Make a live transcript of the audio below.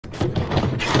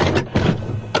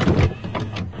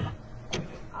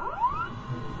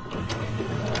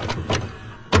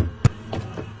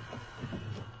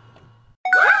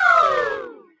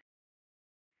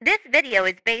video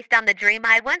is based on the dream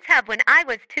I once had when I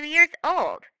was 2 years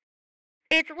old.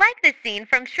 It's like the scene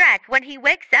from Shrek when he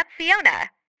wakes up Fiona,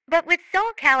 but with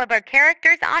Soul Calibur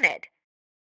characters on it.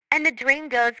 And the dream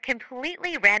goes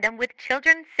completely random with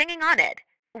children singing on it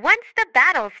once the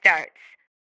battle starts.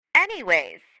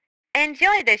 Anyways,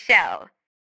 enjoy the show.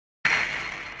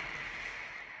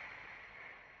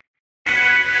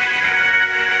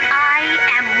 I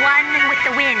am one with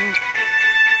the wind.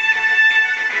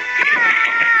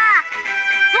 Ah!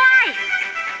 Why?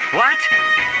 What?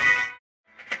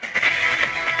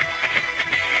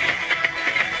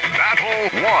 Battle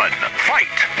 1.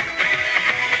 Fight!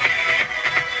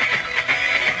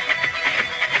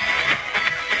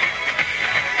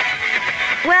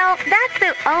 Well, that's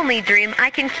the only dream I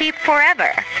can keep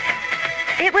forever.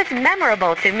 It was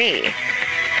memorable to me.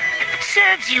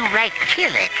 Serves you right,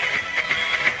 kill it.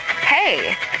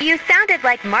 Hey, you sounded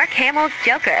like Mark Hamill's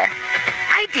Joker.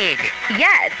 I did.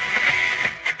 Yes.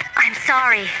 I'm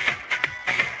sorry.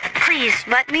 Please,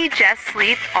 Let me just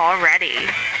sleep already.